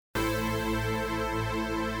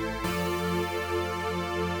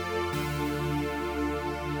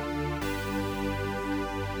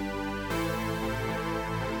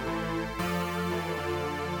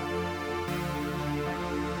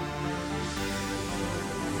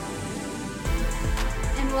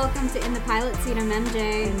welcome to In the Pilot Seat. I'm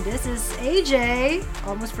MJ. And this is AJ.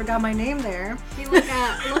 Almost forgot my name there. Hey,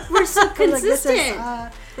 look, we're so consistent.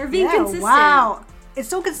 We're being consistent. Wow. It's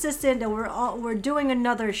so consistent that we're doing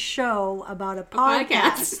another show about a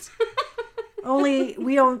podcast. Only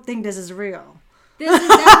we don't think this is real. This is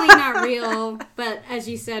definitely not real, but as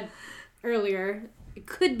you said earlier, it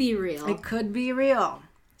could be real. It could be real.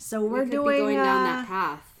 So we're doing going down that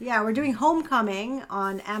path. Yeah, we're doing Homecoming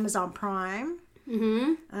on Amazon Prime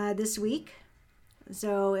this week.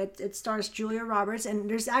 So it stars Julia Roberts, and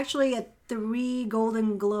there's actually 3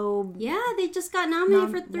 Golden Globe. Yeah, they just got nominated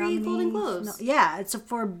for 3 Golden Globes. Yeah, it's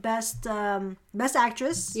for best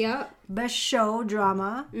actress. Yep. Best show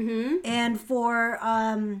drama. And for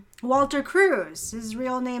Walter Cruz. His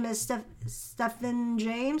real name is Stephen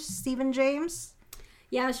James.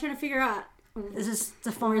 Yeah, I was trying to figure out. Is it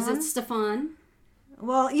Stefan? Or is it Stefan?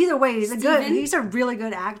 Well, either way, he's a really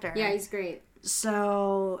good actor. Yeah, he's great.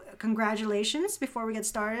 So, congratulations before we get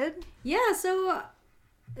started. Yeah, so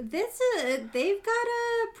they've got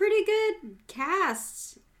a pretty good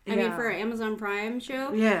cast. I mean, for an Amazon Prime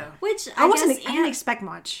show. Yeah. Which I didn't expect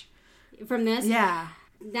much from this. Yeah.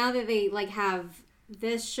 Now that they have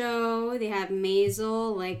this show, they have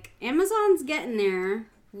Maisel. Amazon's getting there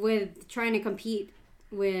with trying to compete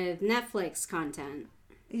with Netflix content.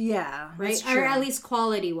 Yeah. Right? Or at least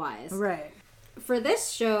quality-wise. Right. For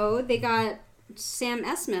this show, they got Sam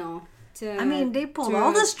Esmail to... I mean, they pulled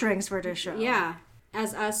all the strings for this show. Yeah.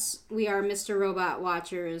 As us, we are Mr. Robot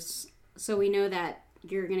watchers, so we know that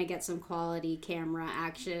you're going to get some quality camera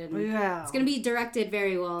action. Yeah. It's going to be directed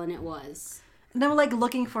very well, and it was. And I'm,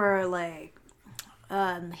 looking for,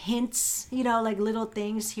 hints, little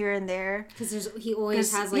things here and there. Because he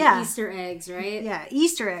always has Easter eggs, right? Yeah,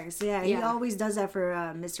 Easter eggs. Yeah, he always does that for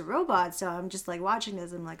Mr. Robot. So I'm just watching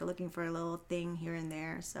this and looking for a little thing here and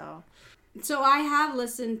there. So I have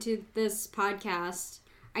listened to this podcast.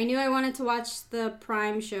 I knew I wanted to watch the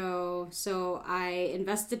Prime show, so I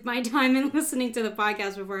invested my time in listening to the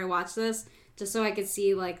podcast before I watched this, just so I could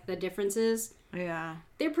see the differences. Yeah,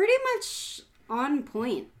 they're pretty much on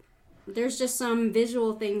point. There's just some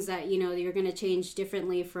visual things that, you're going to change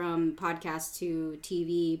differently from podcast to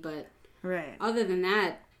TV. But right. Other than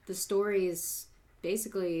that, the story is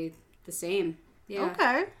basically the same. Yeah.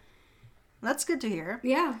 Okay. That's good to hear.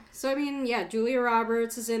 Yeah. So, I mean, Julia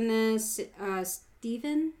Roberts is in this.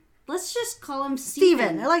 Steven? Let's just call him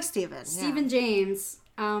Steven. I like Steven. Steven James.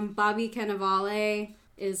 Bobby Cannavale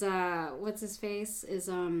is, what's his face? Is,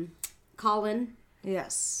 Colin.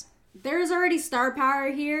 Yes. There's already star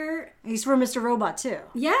power here. He's for Mr. Robot, too.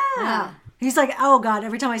 Yeah. He's oh, God,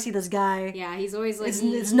 every time I see this guy. Yeah, he's always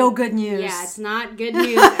it's no good news. Yeah, it's not good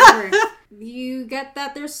news ever. You get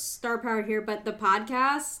that there's star power here, but the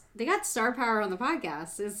podcast, they got star power on the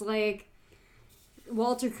podcast. It's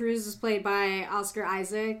Walter Cruz is played by Oscar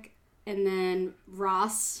Isaac, and then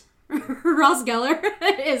Ross Geller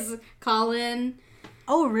is Colin.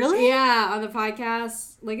 Oh, really? Yeah, on the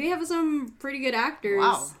podcast. They have some pretty good actors.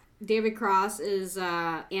 Wow. David Cross is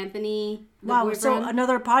Anthony. Wow, boyfriend. So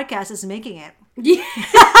another podcast is making it.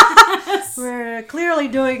 Yes. We're clearly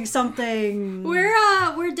doing something.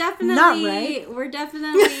 We're definitely not right. We're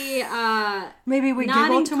definitely maybe we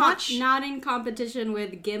giggle too much. Not in competition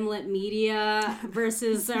with Gimlet Media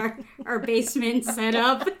versus our basement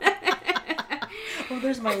setup. Oh,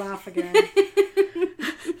 there's my laugh again.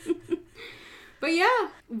 But yeah,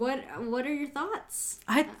 what are your thoughts?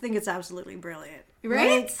 I think it's absolutely brilliant.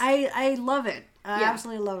 Right? I love it. I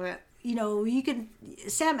absolutely love it.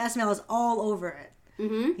 Sam Esmail is all over it.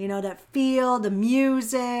 Mm-hmm. That feel, the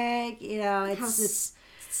music, it's this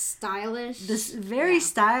stylish. This very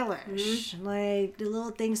stylish. Mm-hmm. The little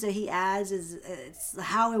things that he adds it's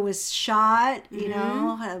how it was shot,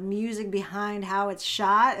 music behind how it's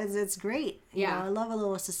shot. It's great. I love a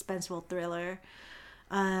little suspenseful thriller.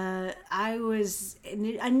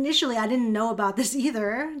 Initially I didn't know about this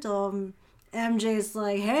either until MJ's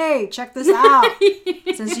hey, check this out.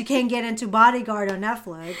 Since you can't get into Bodyguard on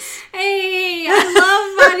Netflix. Hey, I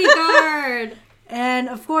love Bodyguard. And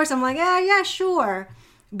of course I'm yeah, sure.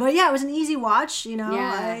 But yeah, it was an easy watch, you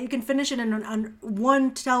can finish it on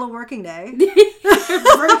one teleworking day.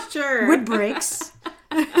 For sure. With breaks.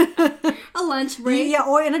 A lunch break. Yeah,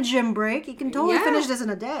 or in a gym break. You can totally finish this in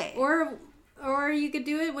a day. Or you could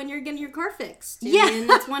do it when you're getting your car fixed. Yeah.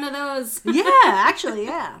 And it's one of those. Yeah, actually,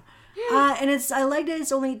 yeah. And I like that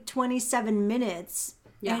it's only 27 minutes.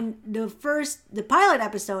 Yeah. And the pilot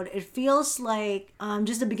episode, it feels like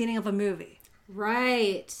just the beginning of a movie.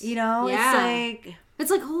 Right. Yeah. It's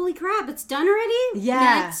holy crap, it's done already? Yeah.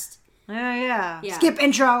 Next. Yeah. Skip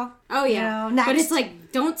intro. Oh, yeah. Next. But it's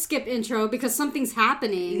don't skip intro because something's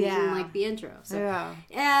happening in like the intro. So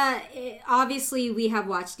obviously we have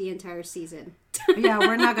watched the entire season. Yeah,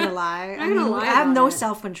 we're not gonna lie. I have no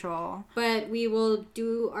self-control, but we will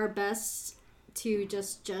do our best to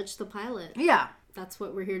just judge the pilot. Yeah, that's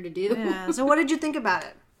what we're here to do. Yeah. So what did you think about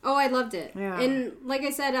it? Oh, I loved it. Yeah. And like I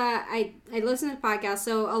said, I listened to podcasts,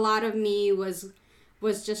 so a lot of me was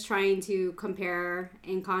just trying to compare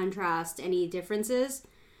and contrast any differences.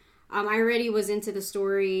 I already was into the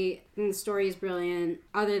story, and the story is brilliant.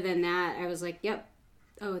 Other than that, I was like, yep.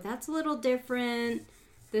 Oh, that's a little different.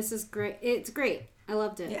 This is great. It's great. I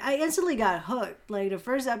loved it. Yeah, I instantly got hooked. Like, the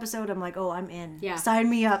first episode, I'm like, oh, I'm in. Yeah. Sign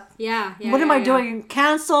me up. Yeah. What am I doing?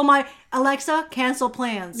 Cancel my... Alexa, cancel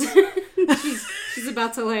plans. She's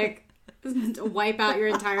about to, like, wipe out your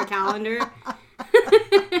entire calendar.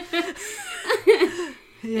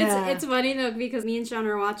 Yeah. It's funny, though, because me and Sean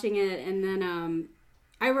are watching it, and then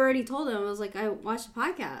I've already told him, I was like, I watched the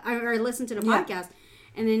podcast, or I listened to the podcast,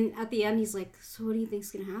 and then at the end, he's like, so what do you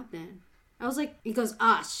think's gonna happen? I was like, he goes,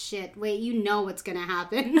 shit, wait, you know what's gonna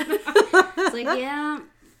happen. It's like, yeah,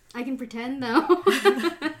 I can pretend, though.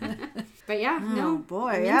 But yeah, I'm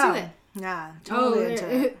into it. Yeah, totally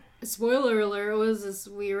into it. Spoiler alert,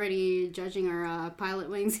 we already judging our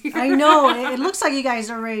pilot wings here. I know, it looks like you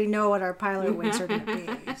guys already know what our pilot wings are going to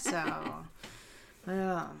be, so,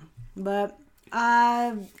 but,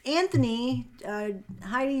 Anthony,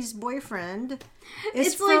 Heidi's boyfriend,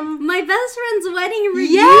 is like my best friend's wedding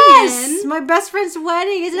reunion. Yes, my best friend's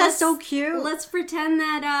wedding. Isn't that so cute? Let's pretend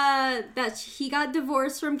that he got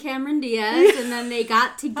divorced from Cameron Diaz, and then they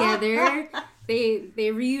got together.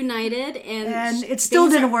 They reunited, and it still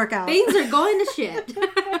didn't work out. Things are going to shit.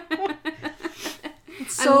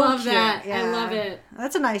 So I love cute. that. Yeah. I love it.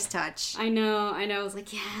 That's a nice touch. I know. I was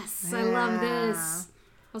like, yes, I love this.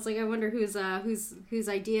 I was like, I wonder whose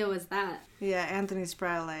idea was that. Yeah, Anthony's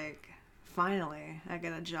probably like, finally, I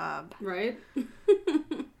get a job. Right?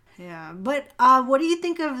 Yeah, but what do you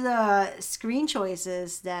think of the screen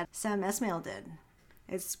choices that Sam Esmail did?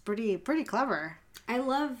 It's pretty clever. I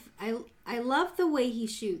love the way he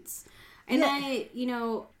shoots. And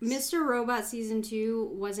Mr. Robot Season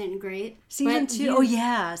 2 wasn't great. Season 2?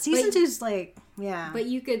 Season 2 is like, yeah. But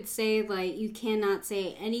you could say, like, you cannot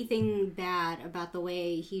say anything bad about the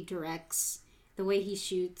way he directs, the way he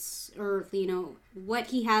shoots, or, what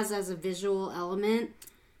he has as a visual element.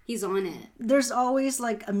 He's on it. There's always,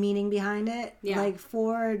 like, a meaning behind it. Yeah. Like,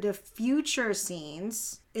 for the future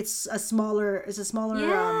scenes, it's a smaller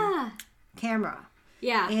camera.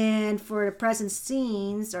 Yeah. And for the present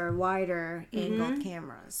scenes are wider angled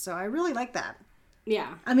cameras. So I really like that.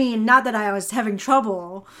 Yeah. I mean, not that I was having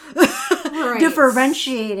trouble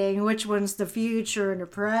differentiating which one's the future and the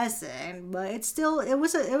present, but it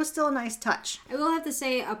was still a nice touch. I will have to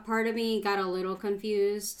say a part of me got a little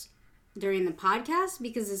confused during the podcast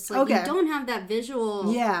because it's like you don't have that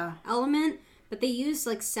visual element, but they use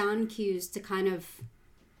like sound cues to kind of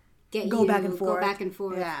go back and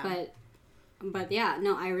forth. Yeah. But yeah,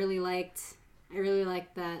 no, I really liked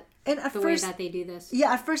that. And at way that they do this.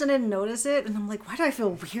 Yeah, at first I didn't notice it, and I'm like, why do I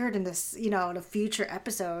feel weird in this, the future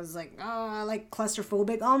episodes? Like, like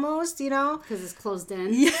claustrophobic almost, Because it's closed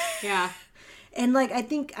in. Yeah. Yeah. And like, I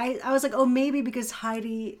think I was like, oh, maybe because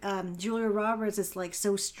Heidi, Julia Roberts is like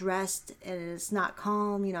so stressed and it's not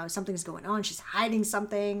calm, something's going on. She's hiding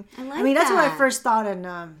something. I mean, that's what I first thought in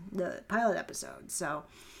the pilot episode. So,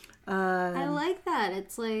 I like that.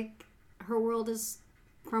 It's like her world is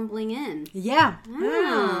crumbling in. Yeah.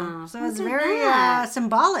 Oh, so it's very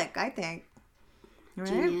symbolic, I think. Right?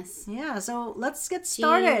 Genius. Yeah, so let's get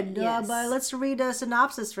started. Yes. But let's read a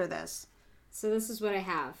synopsis for this. So this is what I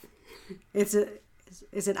have. Is it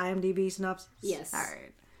IMDb synopsis? Yes. All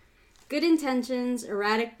right. Good intentions,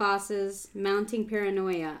 erratic bosses, mounting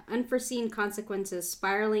paranoia, unforeseen consequences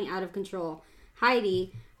spiraling out of control.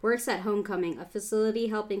 Heidi works at Homecoming, a facility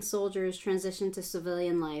helping soldiers transition to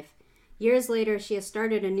civilian life. Years later, she has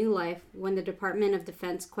started a new life when the Department of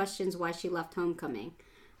Defense questions why she left Homecoming.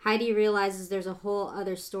 Heidi realizes there's a whole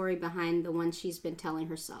other story behind the one she's been telling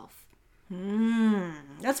herself.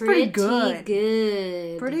 That's pretty good.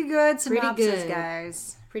 Pretty good synopsis,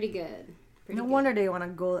 guys. Pretty good. No wonder they want to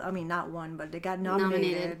go. I mean, not one, but they got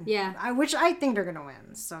nominated. Yeah. Which I think they're going to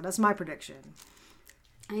win. So that's my prediction.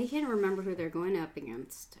 I can't remember who they're going up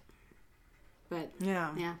against. But,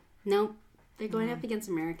 yeah. No, they're going up against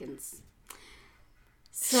Americans.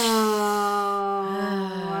 So,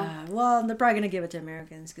 well, they're probably gonna give it to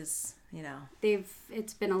Americans because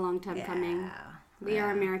it's been a long time coming. We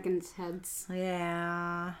are Americans' heads.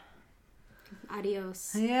 Yeah.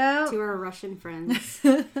 Adios. Yeah. To our Russian friends.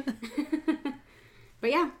 But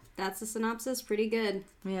yeah, that's the synopsis. Pretty good.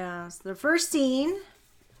 Yeah. So the first scene.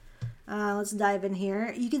 Let's dive in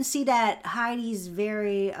here. You can see that Heidi's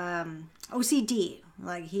very OCD.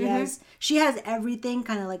 Like she has everything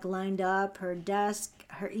kind of like lined up. Her desk,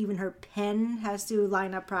 even her pen has to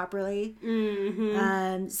line up properly.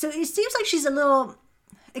 Mm-hmm. So it seems like she's a little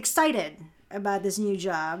excited about this new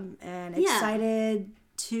job and excited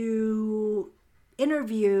to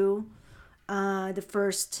interview the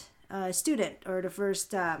first student or the first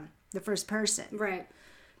person. Right.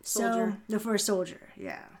 Soldier. So the first soldier.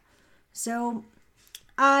 Yeah. So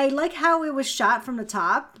I like how it was shot from the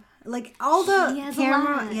top. Like all the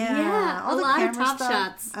camera, all the camera of top stuff.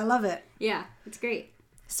 shots. I love it. Yeah, it's great.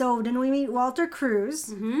 So then we meet Walter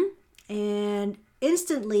Cruz, and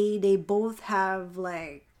instantly they both have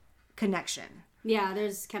like connection. Yeah,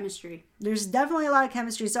 there's chemistry. There's definitely a lot of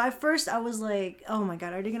chemistry. So at first I was like, oh my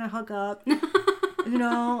god, are they gonna hook up?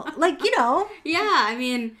 Yeah, I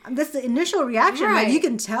mean, that's the initial reaction. Right. Like you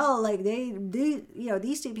can tell, like they,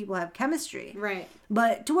 these two people have chemistry. Right.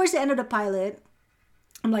 But towards the end of the pilot,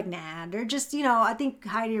 I'm like, nah, they're just, I think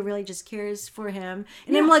Heidi really just cares for him.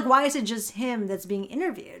 And I'm like, why is it just him that's being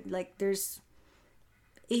interviewed? Like, there's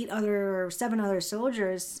 7 other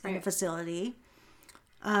soldiers in the facility,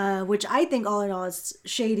 which I think all in all is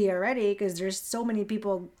shady already because there's so many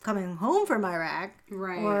people coming home from Iraq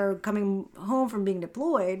or coming home from being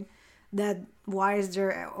deployed that why is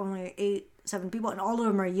there only 7 people? And all of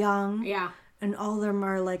them are young. Yeah. And all of them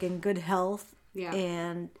are, like, in good health. Yeah.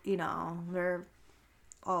 And, they're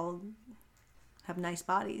all have nice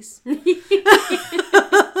bodies. They're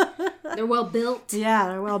well built. Yeah,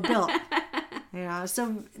 they're well built.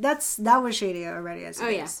 So that was shady already. As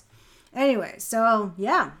yes. Anyway, so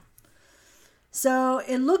yeah. So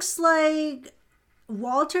it looks like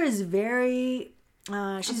Walter is very.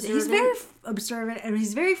 He's very observant and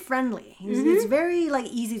he's very friendly. It's very like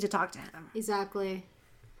easy to talk to him. Exactly.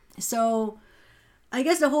 So I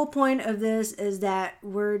guess the whole point of this is that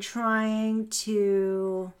we're trying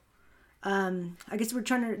to,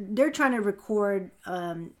 they're trying to record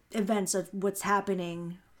events of what's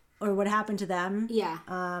happening or what happened to them. Yeah.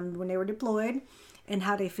 When they were deployed and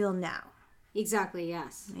how they feel now. Exactly.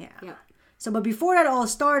 Yes. Yeah. Yep. So, but before that all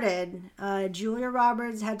started, Julia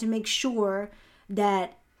Roberts had to make sure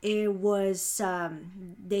that it was,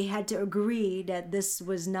 they had to agree that this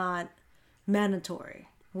was not mandatory.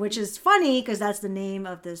 Which is funny because that's the name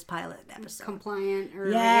of this pilot episode. Compliant.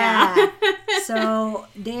 So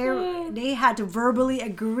they had to verbally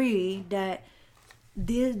agree that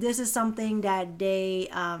this is something that they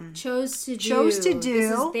chose to do. This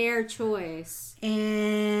is their choice.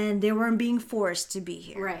 And they weren't being forced to be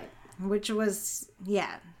here. Right. Which was,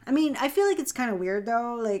 I mean, I feel like it's kind of weird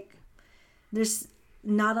though. Like, there's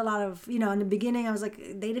not a lot of, in the beginning I was like,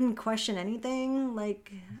 they didn't question anything.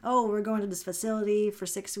 Like, oh, we're going to this facility for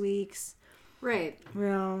 6 weeks. Right.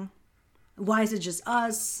 Why is it just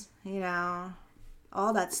us?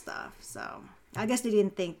 All that stuff. So I guess they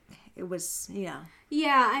didn't think it was,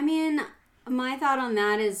 Yeah, I mean, my thought on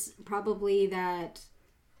that is probably that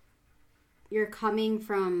you're coming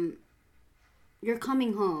home.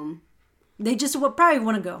 They just probably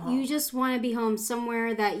want to go home. You just want to be home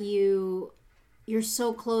somewhere that you're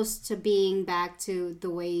so close to being back to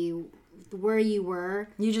where you were.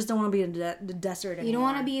 You just don't want to be in the desert anymore. You don't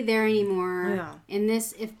want to be there anymore. Yeah. And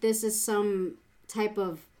if this is some type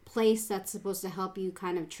of place that's supposed to help you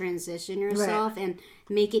kind of transition yourself and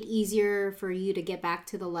make it easier for you to get back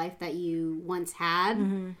to the life that you once had.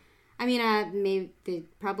 Mm-hmm. I mean, maybe they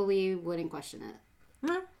probably wouldn't question it.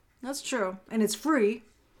 Yeah, that's true. And it's free.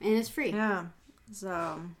 Yeah.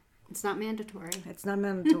 So it's not mandatory.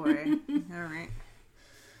 All right.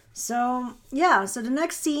 So, so the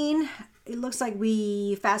next scene, it looks like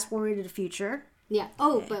we fast forward to the future. Yeah.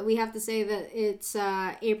 Oh, but we have to say that it's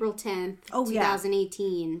April 10th,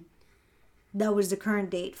 2018. That was the current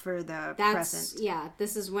date for the present. Yeah.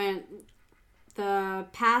 This is when the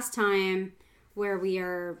past time where we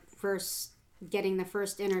are first getting the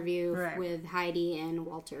first interview with Heidi and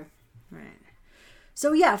Walter. Right.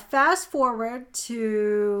 So fast forward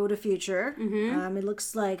to the future. Mm-hmm. It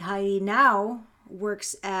looks like Heidi now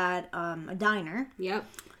works at a diner. Yep.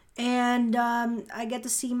 And I get to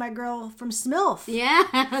see my girl from Smilf. Yeah,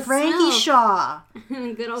 Frankie Smilf. Shaw.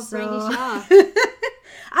 Good old Frankie Shaw.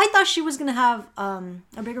 I thought she was gonna have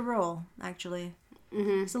a bigger role. Actually,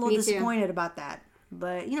 It's a little disappointed about that.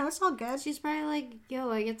 But it's all good. She's probably like, yo,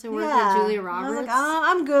 I get to work with Julia Roberts. I was like,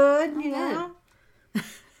 I'm good. You know.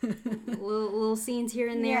 little scenes here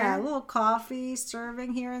and there. Yeah, a little coffee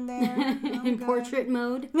serving here and there. In portrait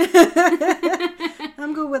mode.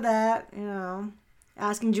 I'm good with that,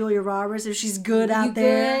 asking Julia Roberts if she's good out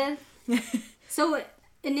there. Good? So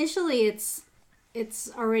initially it's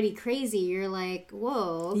already crazy. You're like,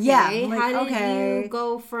 whoa, okay. Yeah, like, how did you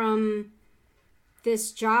go from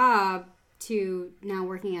this job to now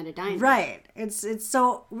working at a diner? Right. It's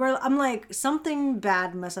so I'm like, something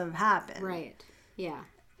bad must have happened. Right. Yeah.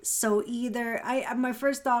 So either my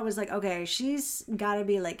first thought was like, okay, she's got to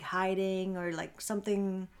be like hiding or like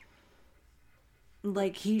something,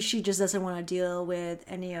 like she just doesn't want to deal with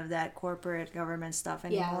any of that corporate government stuff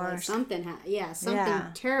anymore. Yeah, like something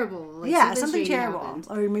terrible. Like something terrible. Happened.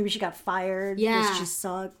 Or maybe she got fired because she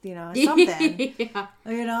sucked, something.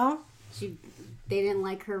 Yeah. They didn't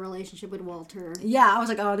like her relationship with Walter. Yeah, I was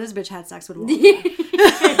like, oh, this bitch had sex with Walter.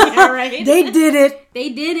 Yeah, right? They did it. They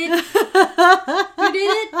did it. Who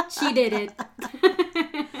did it? She did it.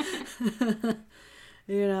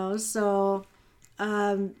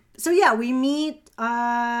 So yeah, we meet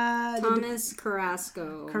Thomas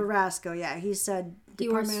Carrasco. Carrasco, yeah. He said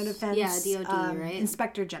Department of Defense. Yeah, DOD, right?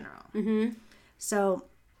 Inspector General. Mm-hmm. So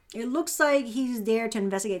it looks like he's there to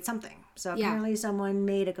investigate something. So apparently someone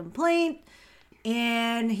made a complaint,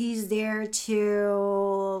 and he's there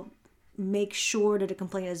to make sure that the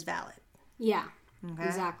complaint is valid. Yeah,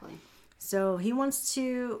 exactly. So he wants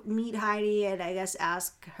to meet Heidi and I guess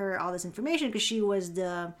ask her all this information because she was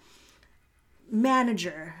the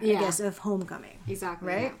manager, I guess, of Homecoming. Exactly.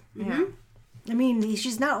 Right? Yeah. Mm-hmm. I mean,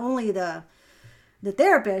 she's not only the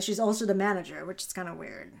therapist, she's also the manager, which is kind of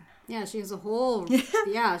weird. Yeah, she has a whole...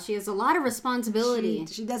 she has a lot of responsibility.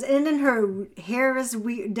 She does. And then her hair is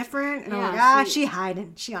different. And I'm like, she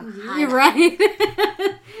hiding. She on hiding. You're right.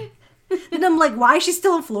 And I'm like, why is she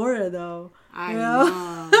still in Florida, though? I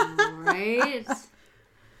know, right?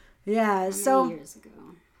 Yeah, so... Many years ago?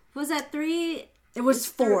 Was that 3... It was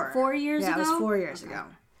 4. 4 years ago? Yeah, it was 4 years ago.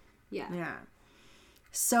 Yeah. Yeah.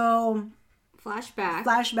 So...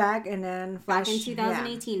 Flashback, and then back in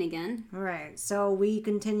 2018 again. Right. So we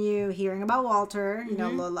continue hearing about Walter. You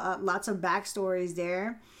know, lots of backstories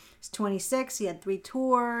there. He's 26. He had 3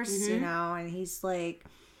 tours. And he's like,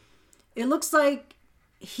 it looks like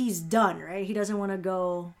he's done. Right. He doesn't want to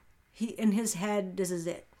go. In his head, this is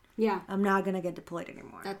it. Yeah. I'm not gonna get deployed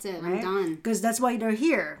anymore. That's it. Right? I'm done. Because that's why they're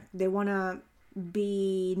here. They want to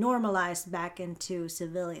be normalized back into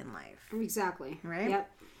civilian life. Exactly. Right.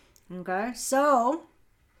 Yep. Okay, so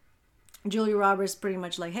Julia Roberts pretty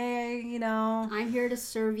much like, hey, I'm here to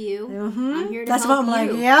serve you. Mm-hmm. I'm here to That's help what I'm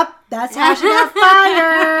you. like, yep, that's how she got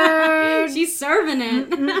fired. She's serving it.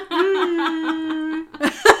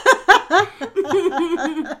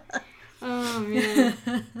 Oh, man.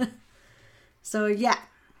 So,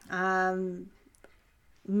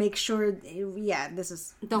 make sure, this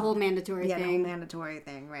is... The whole mandatory thing. Yeah, the whole mandatory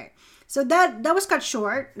thing, right. So that was cut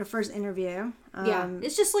short, the first interview.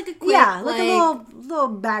 It's just like a quick... Yeah, like a little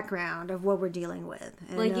background of what we're dealing with.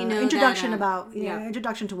 And, introduction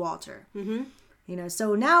introduction to Walter. Mm-hmm.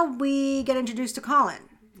 So now we get introduced to Colin.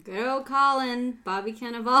 Good old Colin, Bobby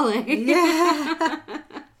Cannavale. Yeah.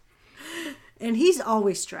 And he's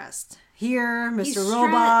always stressed. Here, Mr.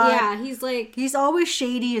 Robot. He's always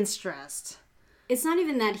shady and stressed. It's not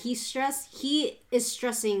even that he's stressed. He is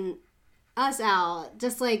stressing us out.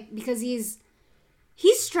 Just like, because he's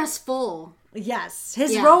stressful. Yes.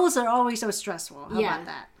 His roles are always so stressful. How about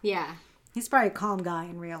that? Yeah. He's probably a calm guy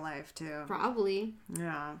in real life, too. Probably.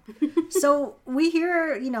 Yeah. So we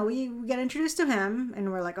hear, we get introduced to him,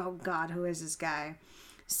 and we're like, oh, God, who is this guy?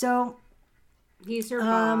 So... He's her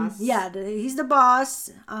boss. Yeah, he's the boss.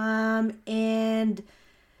 And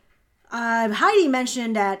Heidi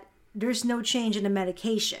mentioned that there's no change in the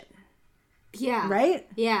medication. Yeah. Right?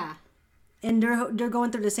 Yeah. And they're going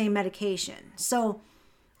through the same medication. So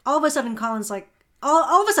all of a sudden Colin's like,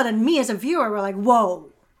 all of a sudden me as a viewer, we're like, whoa,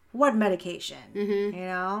 what medication?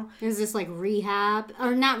 Mm-hmm. Is this like rehab?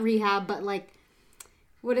 Or not rehab, but like,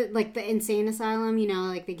 like the insane asylum,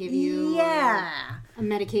 like they give you a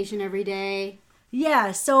medication every day.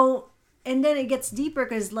 Yeah, so... And then it gets deeper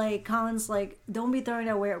because, like, Colin's like, don't be throwing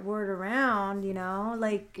that weird word around,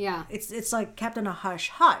 Like, it's like kept on a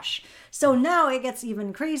hush-hush. So now it gets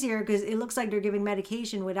even crazier because it looks like they're giving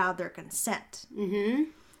medication without their consent.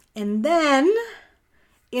 Mm-hmm. And then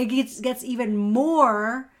it gets even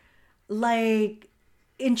more, like,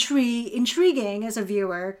 intriguing as a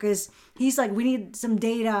viewer because he's like, we need some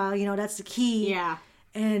data, that's the key. Yeah.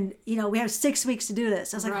 And, we have 6 weeks to do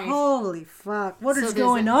this. I was like, holy fuck, what is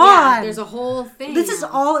going on? Yeah, there's a whole thing. This is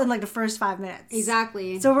all in, like, the first 5 minutes.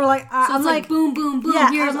 Exactly. So we're like, I'm like, boom, boom, boom,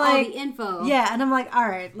 here's all the info. Yeah, and I'm like, all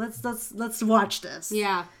right, let's watch this.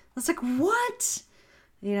 Yeah. It's like, what?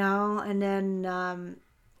 And then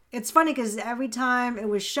it's funny because every time it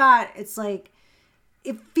was shot, it's like,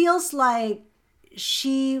 it feels like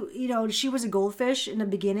she was a goldfish in the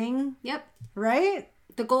beginning. Yep. Right?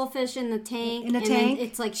 The goldfish in the tank. In the tank. Then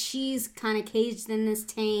it's like she's kind of caged in this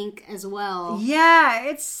tank as well. Yeah,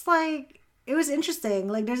 it's like, it was interesting.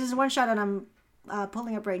 Like, there's this one shot that I'm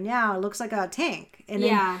pulling up right now. It looks like a tank. And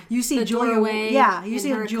then you see Julia. Yeah, you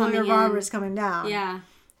see Julia Roberts coming down. Yeah.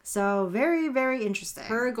 So, very, very interesting.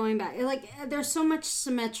 Her going back. Like, there's so much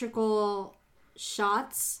symmetrical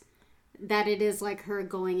shots that it is like her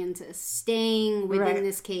staying within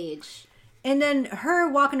this cage. And then her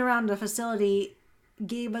walking around the facility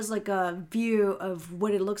gave us like a view of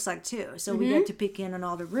what it looks like too. So we get to peek in on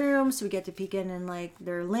all the rooms. We get to peek in like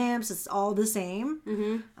their lamps. It's all the same.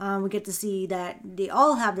 We get to see that they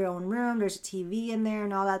all have their own room. There's a TV in there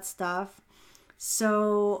and all that stuff.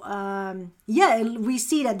 So we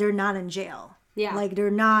see that they're not in jail. Yeah, like they're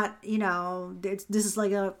not. This is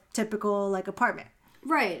like a typical like apartment.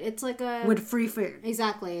 Right. It's like with free food.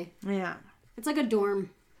 Exactly. Yeah. It's like a dorm.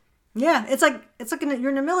 Yeah, it's like you're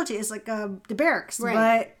in the military. It's like the barracks, right?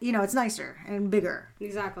 But it's nicer and bigger.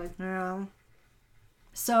 Exactly.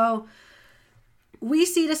 So we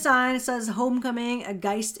see the sign. It says "Homecoming: A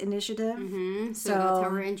Geist Initiative." So that's how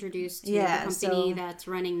we're introduced to the company that's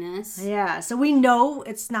running this. Yeah, so we know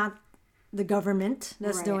it's not the government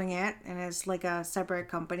that's doing it, and it's like a separate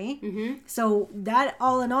company. So that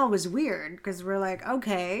all in all was weird because we're like,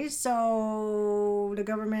 okay, so the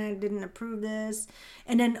government didn't approve this,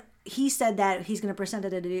 and then he said that he's going to present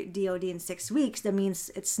it to the DOD in 6 weeks. That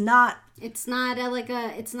means it's not a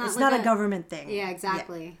government thing. Yeah,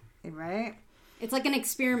 exactly. Yeah. Right? It's like an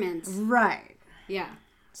experiment. Right. Yeah.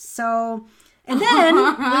 So, and then we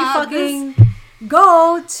fucking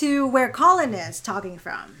go to where Colin is talking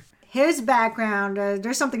from. His background,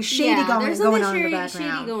 there's something shady going on in the background.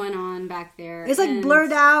 Shady going on back there. It's like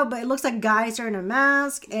blurred out, but it looks like guys are in a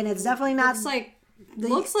mask, and it's definitely not.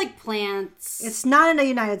 Looks like plants. It's not in the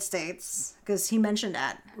United States because he mentioned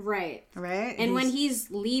that. Right. And when he's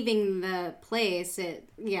leaving the place, it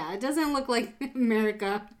doesn't look like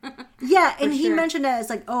America. Yeah, and he mentioned that it's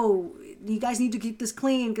like, oh, you guys need to keep this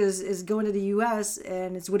clean because it's going to the U.S.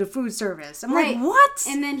 and it's with a food service. I'm like, what?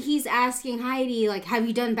 And then he's asking Heidi, like, have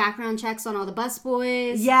you done background checks on all the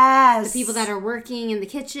busboys? Yes. The people that are working in the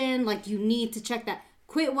kitchen? Like, you need to check that.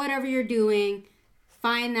 Quit whatever you're doing.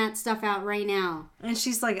 Find that stuff out right now. And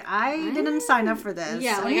she's like, I didn't sign up for this.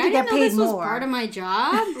 Yeah, I need to get paid this more. Was part of my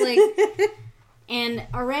job. Like, and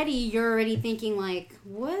you're already thinking like,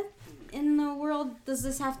 what in the world does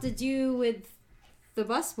this have to do with the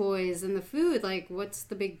busboys and the food? Like, what's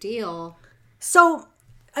the big deal? So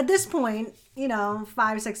at this point,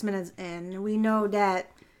 5-6 minutes in, we know that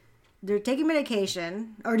they're taking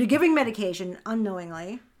medication or they're giving medication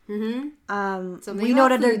unknowingly. We know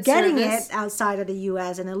that they're getting it outside of the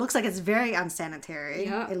U.S. and it looks like it's very unsanitary.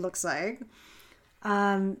 Yeah. It looks like.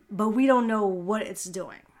 But we don't know what it's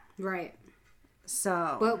doing. Right.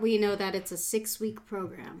 So. But we know that it's a 6-week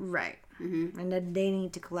program. Right. And that they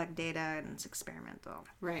need to collect data and it's experimental.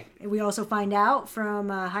 Right. And we also find out from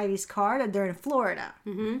Heidi's car that they're in Florida.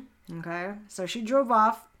 Okay. So she drove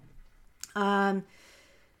off. It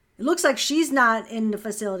looks like she's not in the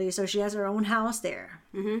facility, so she has her own house there.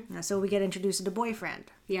 So we get introduced to the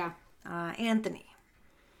boyfriend. Yeah. Anthony.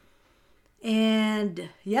 And,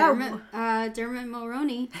 Dermot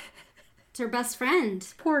Mulroney. It's her best friend.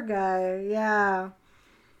 Poor guy, yeah.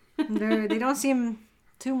 They don't seem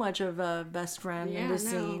too much of a best friend in this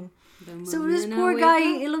scene. So this poor guy,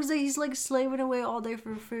 it looks like he's like slaving away all day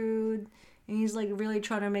for food. And he's like really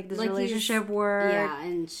trying to make this relationship work. Yeah,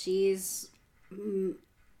 and she's...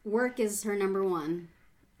 Work is her number one.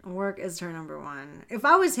 Work is her number one. If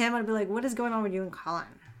I was him, I'd be like, what is going on with you and Colin?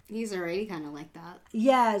 He's already kind of like that.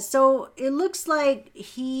 Yeah, so it looks like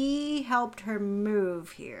he helped her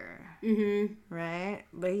move here. Right?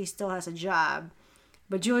 But he still has a job.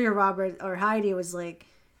 But Julia Roberts or Heidi was like,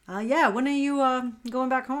 when are you going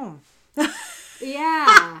back home?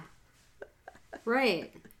 Yeah.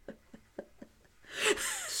 Right.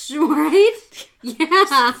 Right?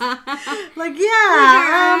 Yeah. Like,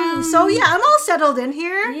 yeah. So, yeah, I'm all settled in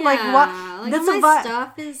here. Yeah. Like, what? That's my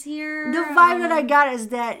stuff is here. The vibe that I got is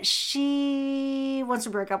that she wants to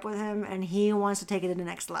break up with him and he wants to take it to the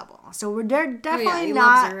next level. So, they're definitely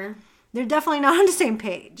not. They're definitely not on the same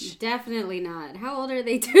page. Definitely not. How old are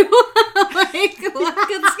they too? Like,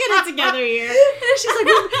 let's get it together here. She's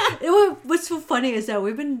like, what's so funny is that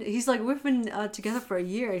we've been together for a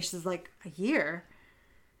year. And she's like, a year?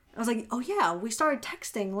 I was like, oh yeah, we started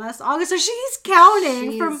texting last August. So she's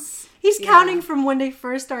counting counting from when they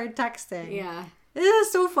first started texting. Yeah. Isn't that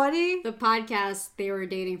so funny? The podcast, they were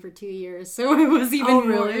dating for 2 years, so it was even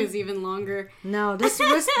more. It was even longer. No, this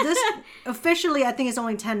officially, I think it's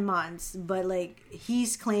only 10 months, but like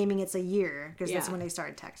he's claiming it's a year because that's when they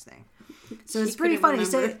started texting. So it's pretty funny.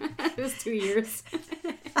 So it was 2 years.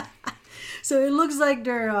 So it looks like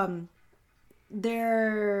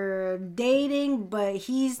they're dating, but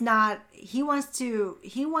he's not. He wants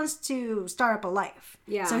to start up a life.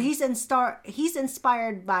 Yeah. So he's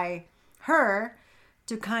inspired by her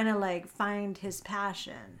to kind of like find his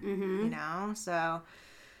passion. You know. So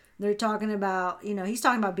they're talking about, he's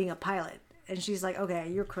talking about being a pilot, and she's like, "Okay,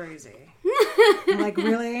 you're crazy." I'm like,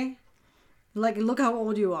 really? Like, look how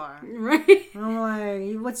old you are. Right. I'm like,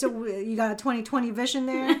 you got a 20/20 vision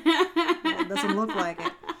there? Well, it doesn't look like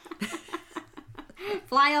it.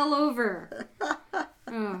 Fly all over.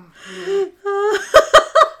 Oh,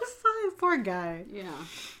 Poor guy. yeah.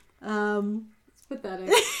 It's pathetic.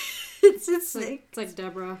 It's like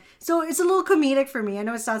Deborah. So it's a little comedic for me. I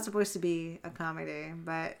know it's not supposed to be a comedy,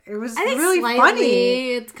 but it was I think really slightly,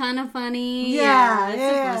 funny. It's kind of funny. Yeah,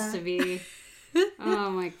 It's supposed to be. Oh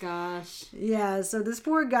my gosh. Yeah, so this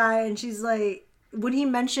poor guy, and she's like, when he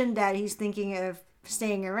mentioned that he's thinking of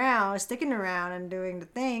sticking around and doing the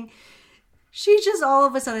thing, she just all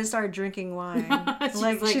of a sudden started drinking wine.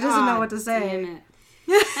 like she doesn't know what to say.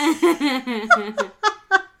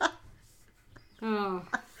 Oh,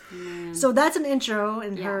 man. So that's an intro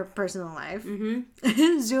in her personal life.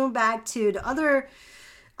 Zoom back to the other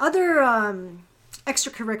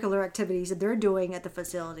extracurricular activities that they're doing at the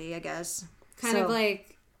facility, I guess. Kind of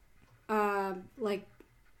like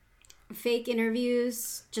fake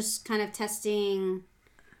interviews, just kind of testing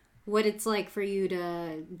what it's like for you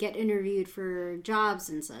to get interviewed for jobs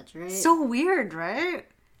and such, right? So weird, right?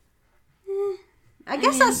 I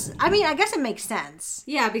guess it makes sense.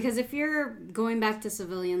 Yeah, because if you're going back to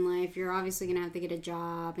civilian life, you're obviously going to have to get a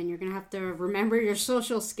job, and you're going to have to remember your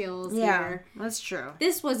social skills. Yeah, here. that's true.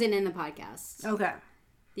 This wasn't in the podcast. Okay.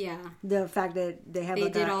 Yeah. The fact that they have They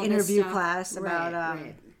like did an all interview this class stuff. about,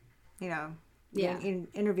 Right.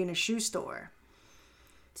 interviewing a shoe store.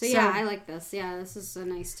 So yeah, I like this. Yeah, this is a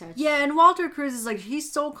nice touch. Yeah, and Walter Cruz is like, he's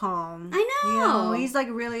so calm. I know. He's like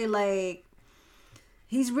really like,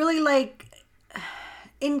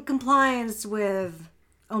 in compliance with,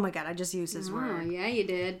 oh my God, I just used this word. Oh, yeah, you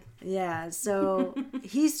did. Yeah, so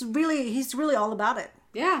he's really all about it.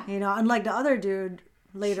 Yeah. Unlike the other dude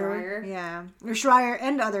later. Schreier. Yeah. Or Schreier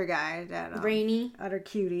and the other guy. That, Rainey. Other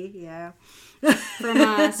cutie, yeah.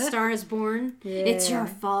 From Star is Born. Yeah. It's your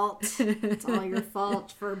fault. It's all your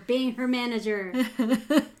fault for being her manager.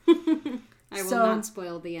 I will not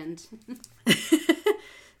spoil the end.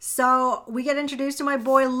 So we get introduced to my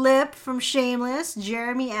boy Lip from Shameless,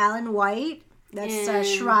 Jeremy Allen White. That's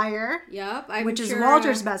Schreier. Yep. Which is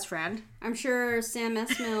Walter's best friend. I'm sure Sam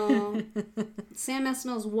Esmail's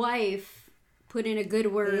wife put in a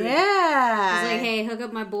good word. Yeah. She's like, hey, hook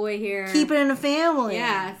up my boy here. Keep it in the family.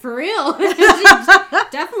 Yeah, for real. She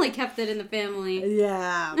definitely kept it in the family.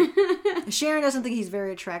 Yeah. Sharon doesn't think he's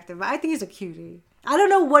very attractive, but I think he's a cutie. I don't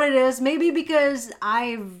know what it is. Maybe because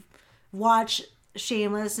I've watched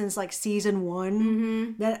Shameless since like season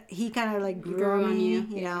 1, that he kind of like grew on me.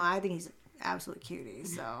 You know, I think he's an absolute cutie.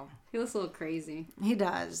 So he looks a little crazy. He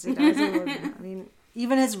does. He does. I mean,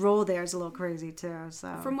 even his role there is a little crazy too.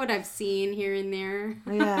 So from what I've seen here and there.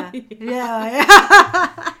 Yeah.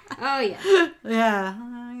 Yeah. Oh yeah. Yeah.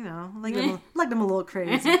 Like them a little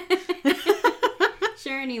crazy.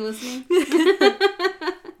 Sharon, you listening?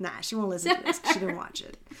 Nah, she won't listen to this. She didn't watch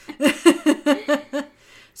it.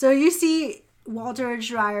 So you see Walter and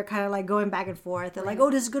Schreier kind of like going back and forth. They're like,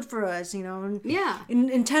 oh, this is good for us, And yeah.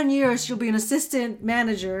 In 10 years, she'll be an assistant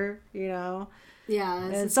manager, Yeah.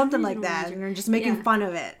 And something like that. Manager. And they're just making fun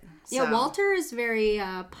of it. So. Yeah, Walter is very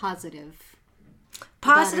positive.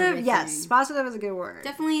 Positive, yes. Positive is a good word.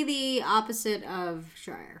 Definitely the opposite of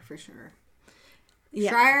Schreier, for sure.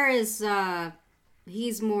 Yeah. Schreier is,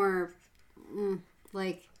 he's more,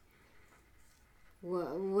 like,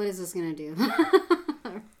 what is this going to do?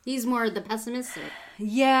 He's more the pessimistic.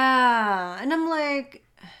 Yeah. And I'm like,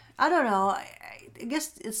 I don't know. I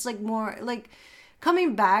guess it's like more like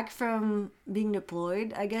coming back from being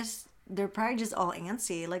deployed. I guess they're probably just all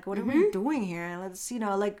antsy. Like, what are we doing here? Let's,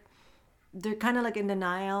 like, they're kind of like in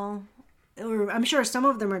denial. Or I'm sure some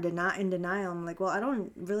of them are in denial. I'm like, well, I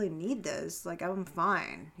don't really need this. Like, I'm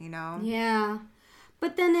fine, Yeah.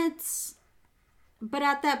 But then but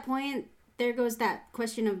at that point, there goes that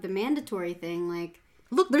question of the mandatory thing. Like,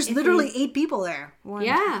 look, there's literally 8 people there.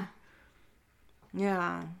 Yeah.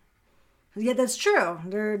 Yeah. Yeah, that's true.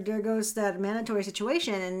 There goes that mandatory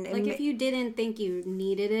situation, and like if you didn't think you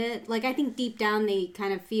needed it, like I think deep down they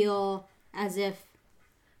kind of feel as if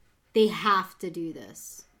they have to do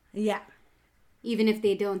this. Yeah. Even if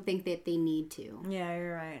they don't think that they need to. Yeah,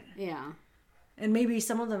 you're right. Yeah. And maybe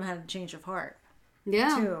some of them had a change of heart.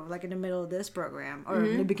 Yeah. Too, like in the middle of this program or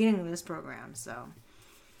in the beginning of this program. So,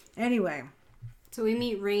 anyway. So we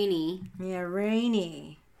meet Rainy. Yeah,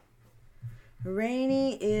 Rainy.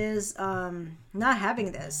 Rainy is not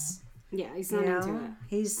having this. Yeah, he's not into it.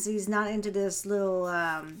 He's not into this little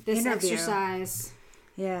this interview. exercise.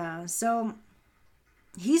 Yeah, so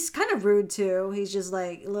he's kind of rude too. He's just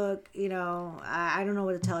like, look, I don't know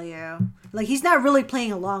what to tell you. Like he's not really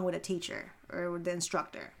playing along with a teacher or with the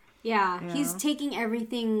instructor. Yeah, he's taking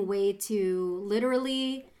everything way too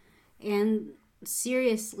literally and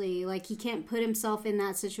seriously. Like he can't put himself in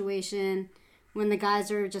that situation when the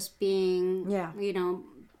guys are just being,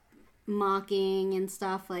 mocking and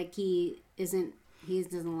stuff. Like he doesn't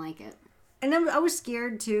like it. And I was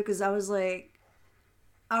scared too because I was like,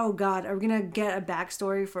 oh God, are we gonna get a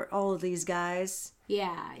backstory for all of these guys?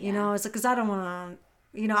 Yeah. It's like because I don't want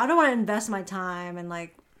to invest my time and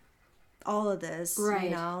like all of this,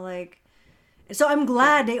 right? So I'm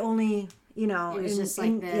glad they only, it was just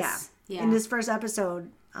like this. Yeah. In this first episode,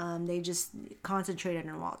 they just concentrated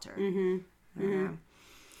on Walter. Mm-hmm. Mm-hmm.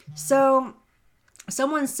 So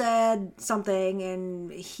someone said something, and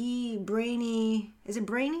Brainy?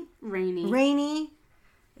 Rainy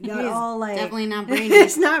got all like definitely not Brainy.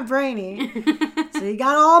 It's not Brainy. So he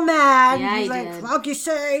got all mad. Yeah, he's he like, did. "Fuck you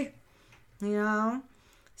say,"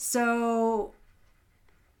 So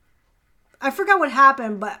I forgot what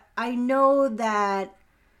happened, but I know that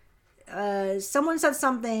someone said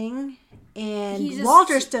something, and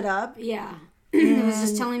Walter stood up. Yeah. He was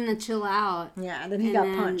just telling him to chill out. Yeah, and then he got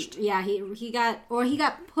punched. Yeah, he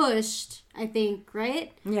got pushed, I think,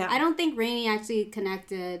 right? Yeah. I don't think Rainy actually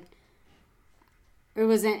connected. It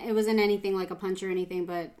wasn't anything like a punch or anything,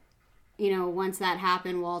 but once that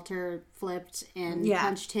happened, Walter flipped and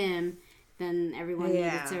punched him, then everyone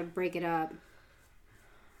needed to break it up.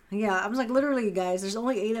 Yeah, I was like, literally, guys, there's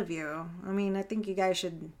only 8 of you. I mean, I think you guys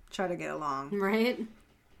should try to get along. Right?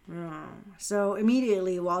 So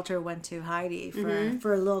immediately Walter went to Heidi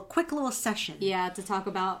for a quick little session. Yeah, to talk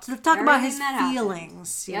about his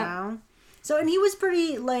feelings, you know. So and he was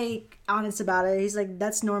pretty like honest about it. He's like,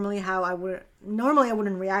 that's normally how I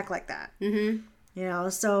wouldn't react like that. Mm-hmm.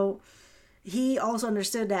 So he also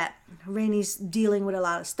understood that Rainy's dealing with a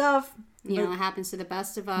lot of stuff. It happens to the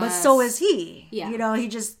best of us. But so is he. Yeah. He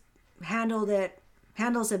just handles it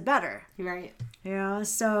better. Right.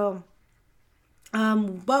 So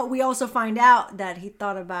but we also find out that he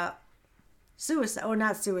thought about suicide, or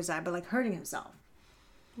not suicide, but like hurting himself.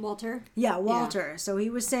 Walter? Yeah, Walter. Yeah. So he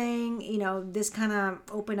was saying, this kind of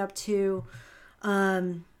opened up to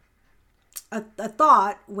a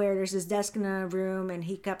thought where there's this desk in a room, and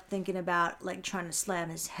he kept thinking about like trying to slam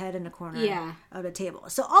his head in the corner of the table.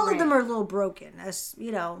 So all of them are a little broken, as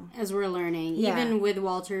we're learning. Yeah. Even with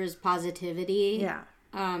Walter's positivity,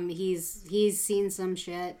 he's seen some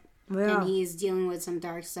shit. Yeah. And he's dealing with some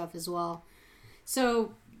dark stuff as well.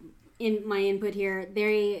 So, in my input here,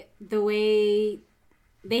 the way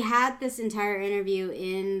they had this entire interview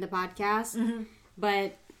in the podcast,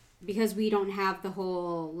 but because we don't have the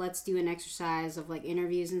whole let's do an exercise of like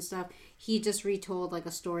interviews and stuff, he just retold like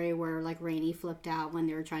a story where like Rainy flipped out when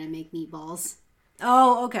they were trying to make meatballs.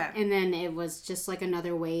 Oh, okay. And then it was just like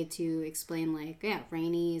another way to explain like,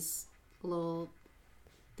 Rainy's a little...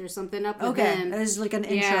 There's something up with him. It's like an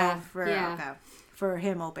intro for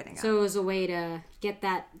him opening up. So it was a way to get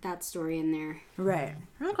that story in there. Right.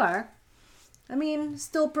 Okay. I mean,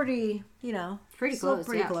 still pretty, pretty close.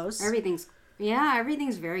 Pretty close. Everything's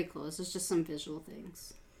very close. It's just some visual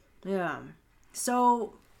things. Yeah.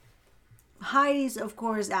 So Heidi's, of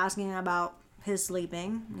course, asking about his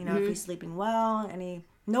sleeping. If he's sleeping well,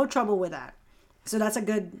 no trouble with that. So that's a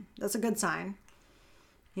good sign.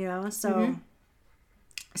 So.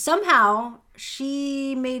 Somehow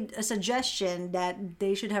she made a suggestion that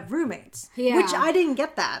they should have roommates, which I didn't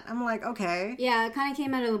get that. I'm like, okay. Yeah, it kind of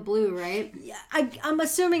came out of the blue, right? Yeah, I'm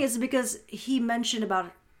assuming it's because he mentioned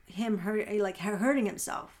about him hurting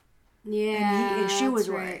himself. Yeah, and she was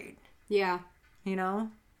worried. Right. Yeah,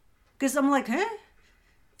 because I'm like, huh?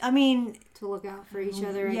 I mean, to look out for each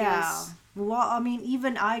other. I guess. Well, I mean,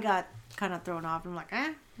 even I got kind of thrown off. I'm like,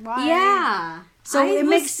 why? Yeah. So it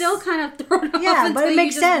makes still kind of thrown off. Yeah, but it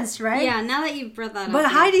makes sense, right? Yeah. Now that you've brought that up. But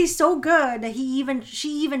Heidi's so good that she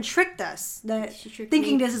even tricked us. She tricked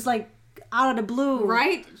thinking me. This is like out of the blue.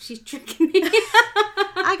 Right? She's tricking me.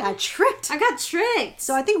 I got tricked. I got tricked.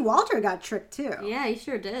 So I think Walter got tricked too. Yeah, he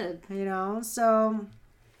sure did. You know, so...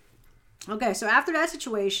 Okay, so after that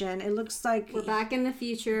situation, it looks like... We're back in the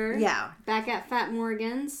future. Yeah. Back at Fat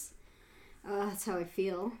Morgan's. That's how I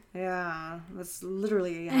feel. Yeah, that's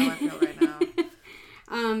literally how I feel right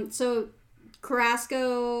now. So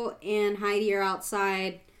Carrasco and Heidi are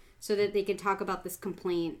outside so that they can talk about this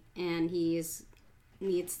complaint, and needs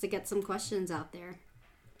to get some questions out there.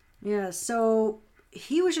 Yeah, so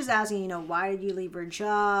he was just asking, why did you leave your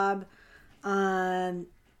job?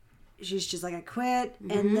 She's just like, I quit. Mm-hmm.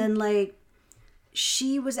 And then, like,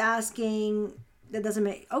 she was asking... That doesn't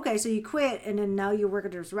make... Okay, so you quit, and then now you work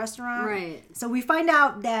at this restaurant? Right. So we find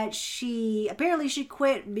out that apparently she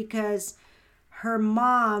quit because her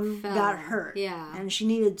mom got hurt. Yeah. And she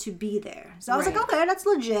needed to be there. So I was like, okay, that's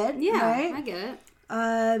legit. Yeah, right? I get it.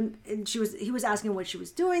 And he was asking what she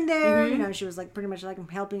was doing there. Mm-hmm. She was like pretty much like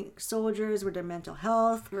helping soldiers with their mental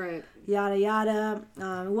health. Right. Yada, yada.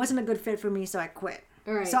 It wasn't a good fit for me, so I quit.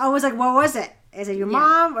 Right. So I was like, what was it? Is it your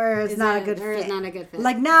mom or it's not a good fit? Or it's not a good fit.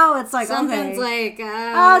 Like now it's like, something's okay. like,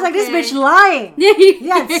 I was like, this bitch lying.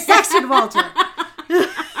 Yeah, it's sex with Walter.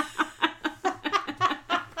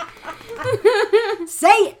 Say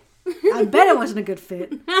it. I bet it wasn't a good fit.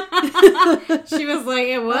 She was like,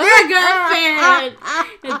 it was a good fit.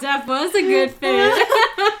 It def was a good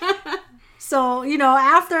fit. So,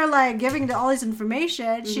 after, like, giving all this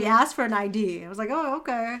information, she asked for an ID. I was like, oh,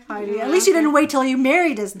 okay, Heidi. At least you didn't wait till you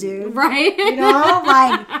married this dude. Right.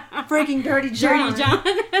 Like, freaking Dirty John. Dirty John.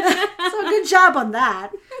 So, good job on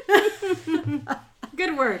that.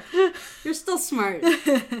 Good work. You're still smart.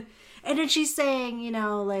 And then she's saying,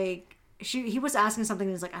 like, he was asking something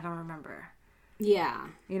and he's like, I don't remember. Yeah.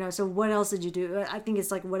 So what else did you do? I think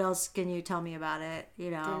it's like, what else can you tell me about it?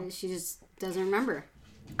 She just doesn't remember.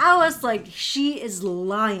 I was like, she is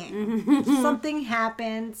lying. Something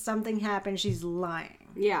happened. She's lying.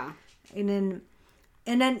 Yeah. And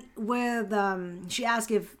then with she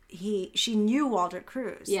asked if she knew Walter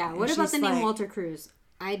Cruz. Yeah. What about the name Walter Cruz?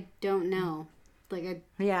 I don't know. Like,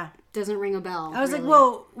 doesn't ring a bell. I was like,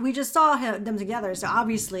 well, we just saw them together, so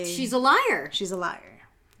obviously she's a liar. She's a liar.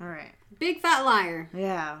 All right. Big fat liar.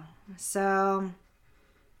 Yeah. So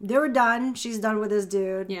they were done. She's done with this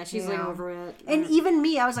dude. Yeah, she's like over it. And even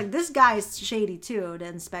me, I was like, this guy's shady too, the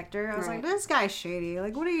inspector. I was like, this guy's shady.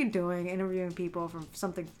 Like, what are you doing interviewing people from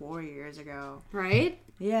something 4 years ago? Right?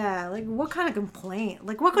 Yeah, like what kind of complaint?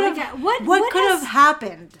 Like what could have what could have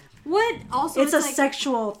happened? What also it's a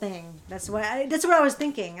sexual thing. That's what I was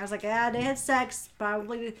thinking. I was like, they had sex,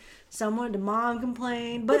 probably the mom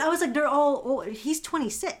complained. But I was like, they're all old. He's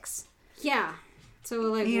 26. Yeah. So,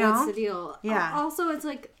 like, what's the deal? Yeah. Also, it's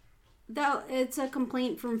like, it's a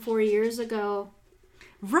complaint from 4 years ago.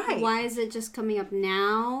 Right. Why is it just coming up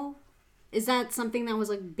now? Is that something that was,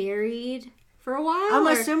 like, buried for a while? I'm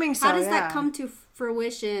assuming so, how does that come to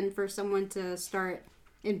fruition for someone to start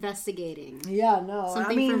investigating? Yeah, no.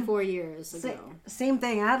 Something from 4 years ago. Same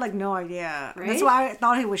thing. I had, like, no idea. Right? That's why I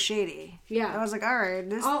thought he was shady. Yeah. I was like, all right.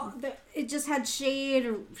 It just had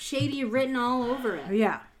shady written all over it.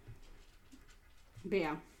 Yeah. But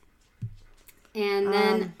yeah. And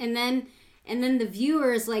then the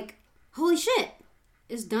viewer is like, holy shit,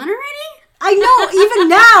 it's done already? I know, even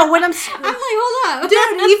now when I'm like, hold up.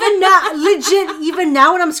 Dude, even now, legit, even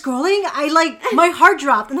now when I'm scrolling, my heart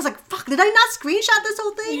dropped. And I was like, fuck, did I not screenshot this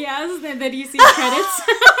whole thing? Yes, and then you see credits.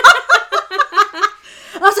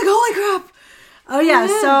 I was like, holy crap. Oh, yeah,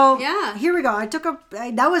 so here we go.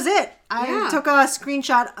 That was it. I took a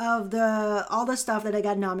screenshot of all the stuff that I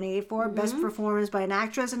got nominated for. Mm-hmm. Best performance by an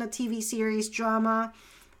actress in a TV series drama.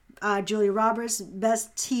 Julia Roberts,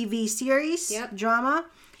 best TV series drama.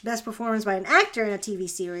 Best performance by an actor in a TV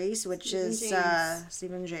series, which is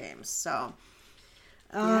Stephen James. So,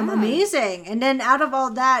 amazing. And then out of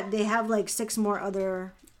all that, they have like 6 more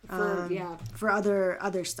other for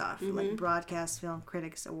other stuff, like broadcast film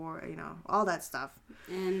critics award, all that stuff,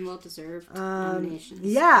 and well deserved nominations.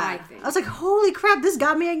 I was like, holy crap, this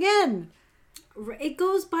got me again. It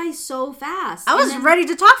goes by so fast. I was ready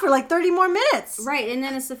to talk for like 30 more minutes. Right, and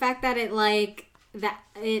then it's the fact that it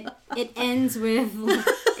ends with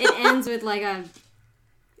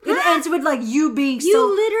you being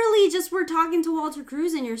You literally just were talking to Walter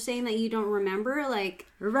Cruz and you're saying that you don't remember, like...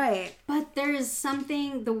 Right. But there's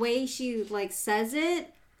something, the way she, like, says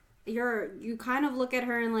it, you kind of look at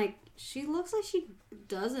her and, like, she looks like she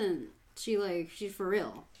doesn't. She's for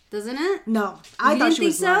real. Doesn't it? No. I thought she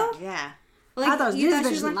was lying. Yeah. Like, I thought she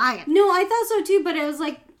was lying. No, I thought so too, but it was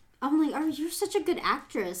like, I'm like, you're such a good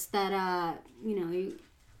actress that, how do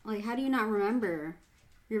you not remember?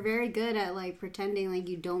 You're very good at like pretending like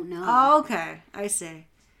you don't know. Oh, okay. I see.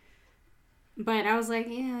 But I was like,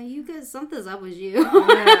 yeah, you guys, something's up with you.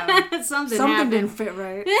 Yeah. Something didn't fit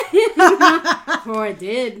right. Or it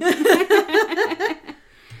did.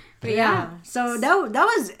 But yeah. So that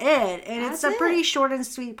was it. And That's it's a pretty short and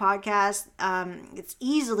sweet podcast. It's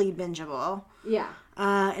easily bingeable. Yeah.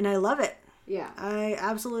 And I love it. Yeah. I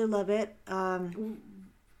absolutely love it.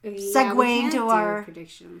 We Segueing to our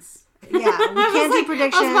predictions. Yeah, we can't do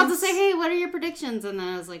predictions. I was about to say, hey, what are your predictions? And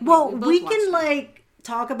then I was like, well, we can like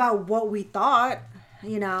talk about what we thought.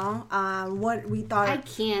 You know, what we thought. I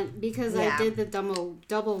can't because I did the double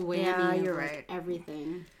whammy. Yeah, you're of, right. Like,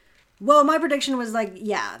 everything. Well, my prediction was like,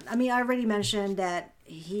 I mean, I already mentioned that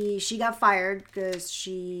she got fired because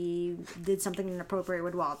she did something inappropriate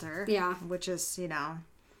with Walter. Yeah. Which is,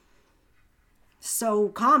 so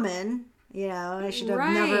common. I should have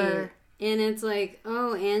never. And it's like,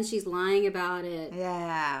 oh, and she's lying about it.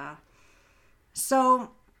 Yeah.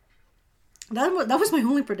 So that was my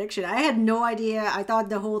only prediction. I had no idea. I thought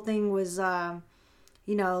the whole thing was, was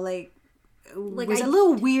a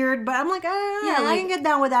little weird, but I'm like, I can get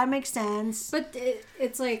down with that. It makes sense. But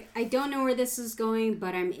it's like, I don't know where this is going,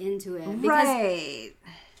 but I'm into it. Right.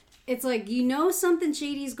 It's like, something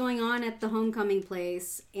shady is going on at the homecoming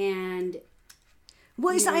place, and...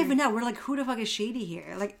 Well, it's not even that. We're like, who the fuck is shady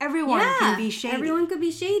here? Like, everyone can be shady. Everyone could be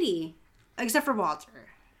shady. Except for Walter.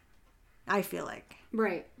 I feel like.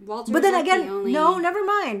 Right. Walter. But then again, no, never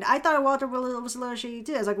mind. I thought Walter was a little shady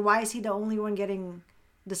too. It's like, why is he the only one getting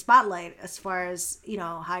the spotlight as far as,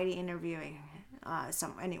 Heidi interviewing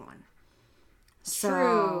anyone?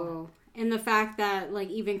 True. And the fact that, like,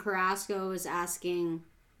 even Carrasco was asking,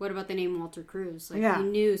 what about the name Walter Cruz? Like, he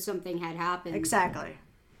knew something had happened. Exactly.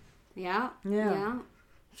 Yeah.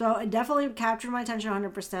 So it definitely captured my attention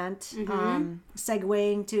 100%. Mm-hmm.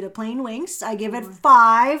 Segueing to the plain wings. I give it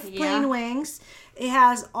 5 plain wings. It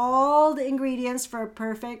has all the ingredients for a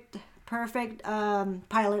perfect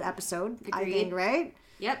pilot episode. Agreed. I think, right?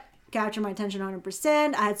 Yep. Captured my attention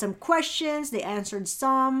 100%. I had some questions. They answered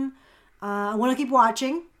some. I want to keep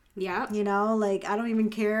watching. Yeah. Like, I don't even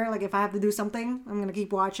care. Like, if I have to do something, I'm going to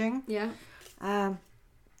keep watching. Yeah.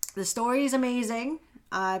 The story is amazing.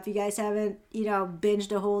 If you guys haven't, binged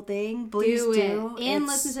the whole thing, please do. And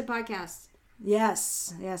listen to podcasts.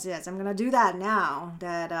 Yes. I'm going to do that now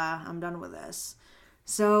that I'm done with this.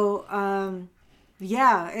 So,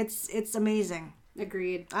 it's amazing.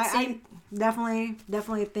 Agreed. I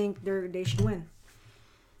definitely think they should win.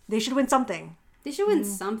 They should win something. They should win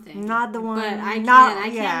something. Not the one. But I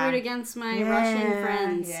can't root against my Russian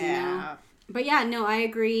friends, But I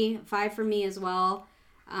agree. 5 for me as well.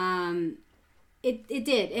 It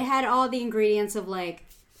did. It had all the ingredients of, like,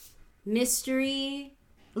 mystery.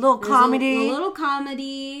 A little comedy. A little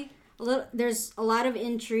comedy. There's a lot of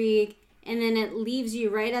intrigue. And then it leaves you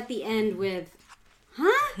right at the end with,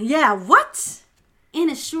 huh? Yeah, what? And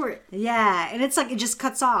it's short. Yeah, and it's like it just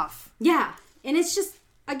cuts off. Yeah. And it's just,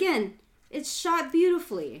 again, it's shot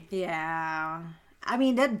beautifully. Yeah. I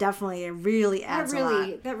mean, that definitely really adds a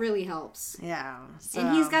lot. That really helps. Yeah. So.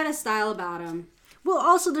 And he's got a style about him. Well,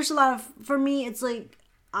 also, there's a lot of, for me, it's like,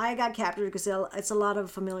 I got captured because it's a lot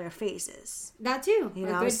of familiar faces. That too. A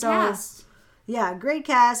good cast. Yeah, great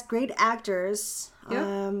cast, great actors.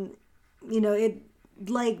 Yep. It,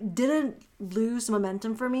 like, didn't lose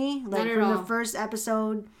momentum for me. Like, from the first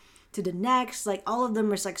episode to the next, like, all of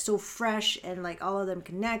them are, like, so fresh, and, like, all of them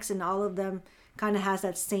connects, and all of them kind of has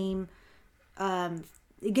that same,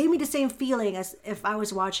 it gave me the same feeling as if I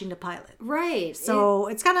was watching the pilot. Right. So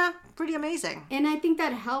it's kind of pretty amazing. And I think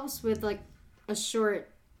that helps with, like, a short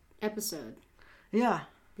episode. Yeah.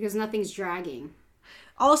 Because nothing's dragging.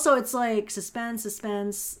 Also, it's like suspense,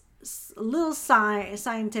 a little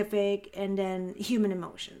scientific, and then human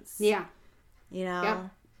emotions. Yeah.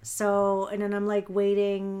 Yep. So, and then I'm like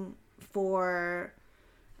waiting for,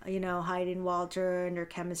 Heidi and Walter and their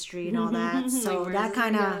chemistry and all that. So like, that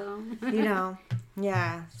kind of,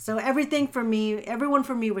 yeah. So everyone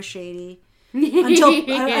for me was shady.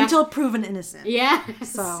 Until proven innocent. Yeah.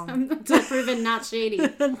 So until proven not shady.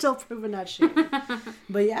 Until proven not shady.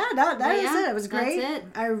 But yeah, that is it. It was great. That's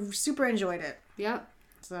it. I super enjoyed it. Yep.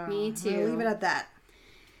 So me too. I'll leave it at that.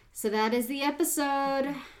 So that is the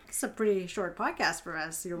episode. It's a pretty short podcast for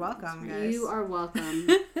us. You're welcome, guys. You are welcome.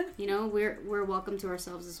 We're welcome to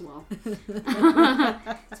ourselves as well.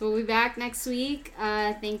 So we'll be back next week.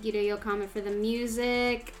 Thank you to Yo Comment for the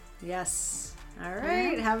music. Yes. All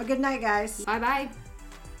right. Have a good night, guys. Bye-bye.